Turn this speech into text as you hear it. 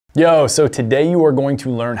Yo, so today you are going to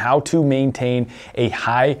learn how to maintain a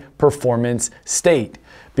high performance state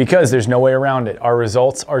because there's no way around it. Our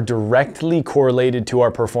results are directly correlated to our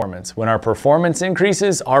performance. When our performance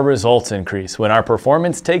increases, our results increase. When our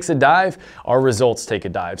performance takes a dive, our results take a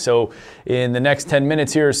dive. So in the next 10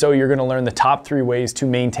 minutes here or so, you're gonna learn the top 3 ways to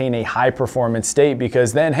maintain a high performance state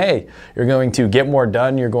because then, hey, you're going to get more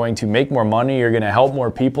done, you're going to make more money, you're gonna help more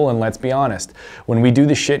people, and let's be honest, when we do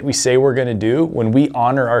the shit we say we're gonna do, when we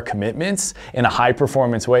honor our commitments in a high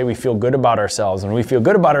performance way, we feel good about ourselves. When we feel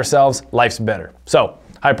good about ourselves, life's better. So,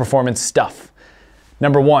 high performance stuff.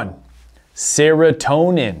 Number 1,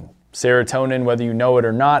 serotonin. Serotonin, whether you know it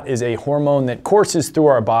or not, is a hormone that courses through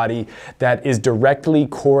our body that is directly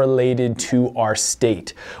correlated to our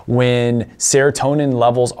state. When serotonin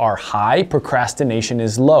levels are high, procrastination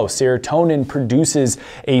is low. Serotonin produces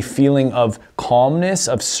a feeling of calmness,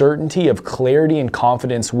 of certainty, of clarity and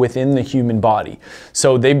confidence within the human body.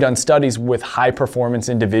 So they've done studies with high performance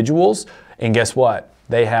individuals, and guess what?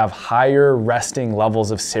 They have higher resting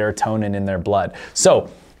levels of serotonin in their blood. So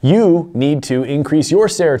you need to increase your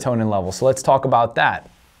serotonin levels. So let's talk about that.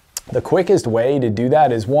 The quickest way to do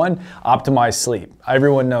that is 1, optimize sleep.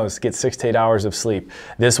 Everyone knows, get 6 to 8 hours of sleep.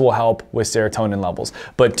 This will help with serotonin levels.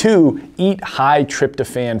 But 2, eat high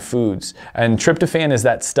tryptophan foods. And tryptophan is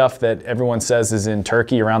that stuff that everyone says is in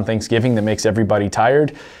turkey around Thanksgiving that makes everybody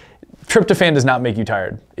tired. Tryptophan does not make you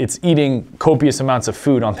tired. It's eating copious amounts of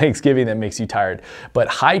food on Thanksgiving that makes you tired. But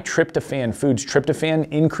high tryptophan foods,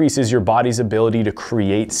 tryptophan increases your body's ability to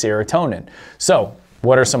create serotonin. So,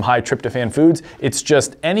 what are some high tryptophan foods? It's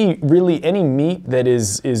just really any meat that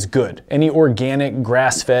is good. Any organic,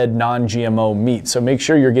 grass-fed, non-GMO meat. So make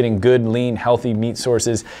sure you're getting good, lean, healthy meat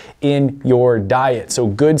sources in your diet. So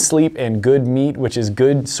good sleep and good meat, which is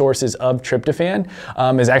good sources of tryptophan,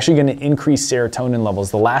 is actually gonna increase serotonin levels.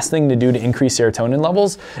 The last thing to do to increase serotonin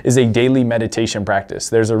levels is a daily meditation practice.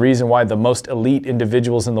 There's a reason why the most elite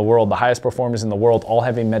individuals in the world, the highest performers in the world, all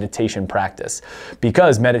have a meditation practice.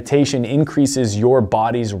 Because meditation increases your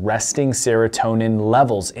body's resting serotonin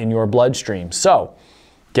levels in your bloodstream. So,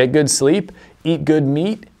 get good sleep, eat good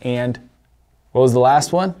meat, and what was the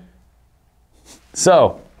last one?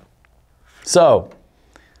 So, get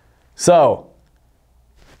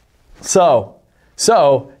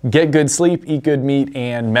good sleep, eat good meat,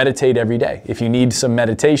 and meditate every day. If you need some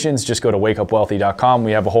meditations, just go to wakeupwealthy.com.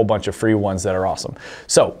 We have a whole bunch of free ones that are awesome.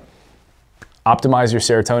 So, optimize your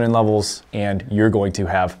serotonin levels and you're going to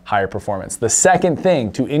have higher performance. The second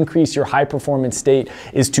thing to increase your high performance state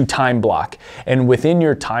is to time block. And within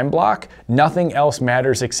your time block, nothing else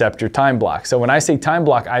matters except your time block. So when I say time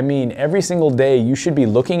block, I mean every single day you should be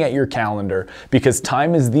looking at your calendar because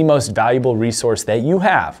time is the most valuable resource that you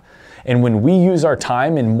have. And when we use our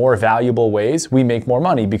time in more valuable ways, we make more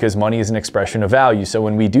money because money is an expression of value. So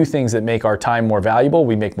when we do things that make our time more valuable,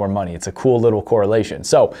 we make more money. It's a cool little correlation.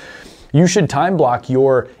 So you should time block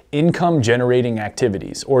your income generating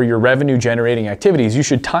activities or your revenue generating activities. You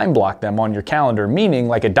should time block them on your calendar, meaning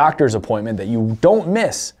like a doctor's appointment that you don't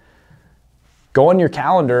miss. Go on your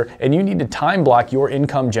calendar and you need to time block your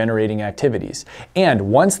income generating activities. And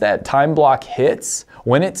once that time block hits,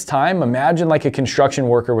 when it's time, imagine like a construction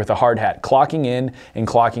worker with a hard hat, clocking in and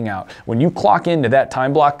clocking out. When you clock into that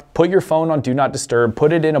time block, put your phone on Do Not Disturb,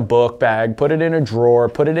 put it in a book bag, put it in a drawer,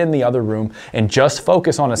 put it in the other room, and just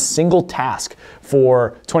focus on a single task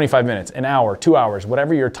for 25 minutes, an hour, 2 hours,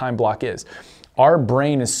 whatever your time block is. Our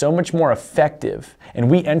brain is so much more effective and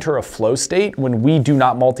we enter a flow state when we do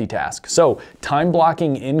not multitask. So time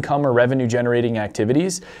blocking income or revenue generating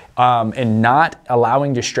activities and not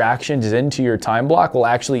allowing distractions into your time block will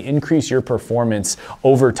actually increase your performance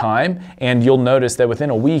over time. And you'll notice that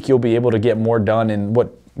within a week, you'll be able to get more done in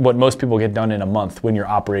what most people get done in a month when you're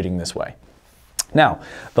operating this way. Now,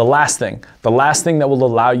 the last thing that will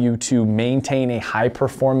allow you to maintain a high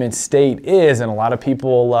performance state is, and a lot of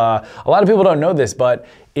people don't know this, but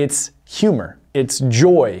it's humor. It's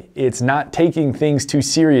joy. It's not taking things too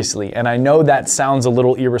seriously. And I know that sounds a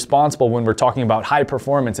little irresponsible when we're talking about high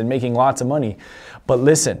performance and making lots of money, but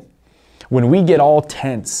listen, when we get all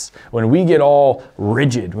tense, when we get all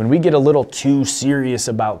rigid, when we get a little too serious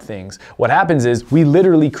about things, what happens is we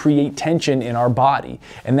literally create tension in our body.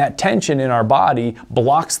 And that tension in our body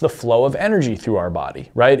blocks the flow of energy through our body,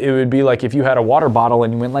 right? It would be like if you had a water bottle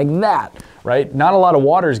and you went like that, right? Not a lot of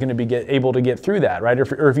water is going to be able to get through that, right?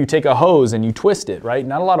 Or if you take a hose and you twist it, right?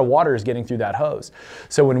 Not a lot of water is getting through that hose.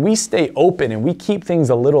 So when we stay open and we keep things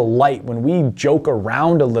a little light, when we joke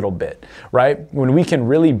around a little bit, right? When we can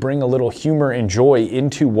really bring a little humor and joy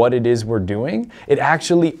into what it is we're doing, it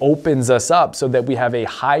actually opens us up so that we have a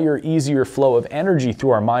higher, easier flow of energy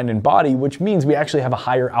through our mind and body, which means we actually have a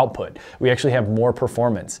higher output. We actually have more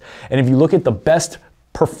performance. And if you look at the best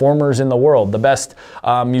performers in the world, the best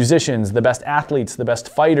musicians, the best athletes, the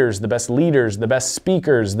best fighters, the best leaders, the best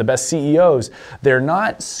speakers, the best CEOs, they're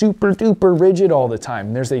not super duper rigid all the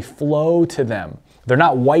time. There's a flow to them. They're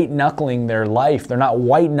not white knuckling their life. They're not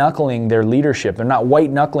white knuckling their leadership. They're not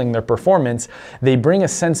white knuckling their performance. They bring a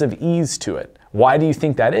sense of ease to it. Why do you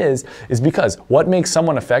think that is? Is because what makes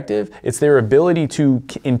someone effective? It's their ability to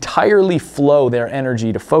entirely flow their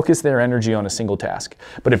energy, to focus their energy on a single task.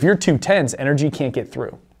 But if you're too tense, energy can't get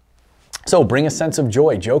through. So bring a sense of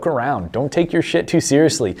joy, joke around, don't take your shit too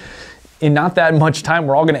seriously. In not that much time,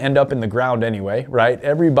 we're all going to end up in the ground anyway, right?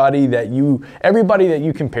 Everybody that you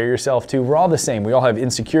compare yourself to, we're all the same. We all have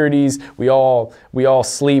insecurities. We all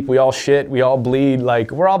sleep. We all shit. We all bleed.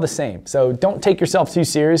 Like, we're all the same. So don't take yourself too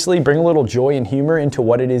seriously. Bring a little joy and humor into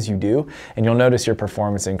what it is you do, and you'll notice your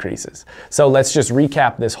performance increases. So let's just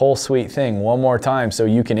recap this whole sweet thing one more time so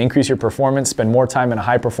you can increase your performance, spend more time in a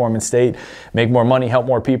high performance state, make more money, help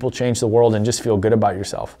more people, change the world, and just feel good about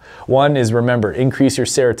yourself. One is, remember, increase your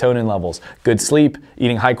serotonin levels. Good sleep,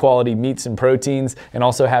 eating high quality meats and proteins, and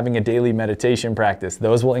also having a daily meditation practice.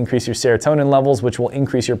 Those will increase your serotonin levels, which will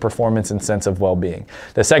increase your performance and sense of well-being.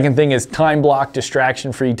 The second thing is time block,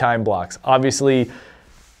 distraction-free time blocks. Obviously,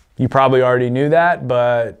 you probably already knew that,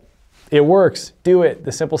 but it works. Do it.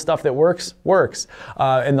 The simple stuff that works, works.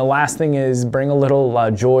 And the last thing is bring a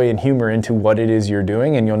little joy and humor into what it is you're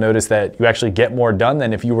doing, and you'll notice that you actually get more done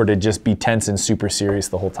than if you were to just be tense and super serious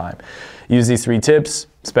the whole time. Use these 3 tips,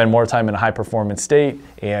 spend more time in a high performance state,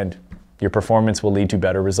 and your performance will lead to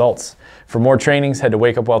better results. For more trainings, head to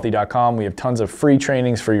wakeupwealthy.com. We have tons of free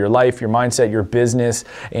trainings for your life, your mindset, your business,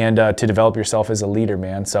 and to develop yourself as a leader,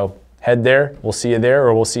 man. So head there. We'll see you there,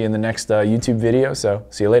 or we'll see you in the next YouTube video. So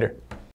see you later.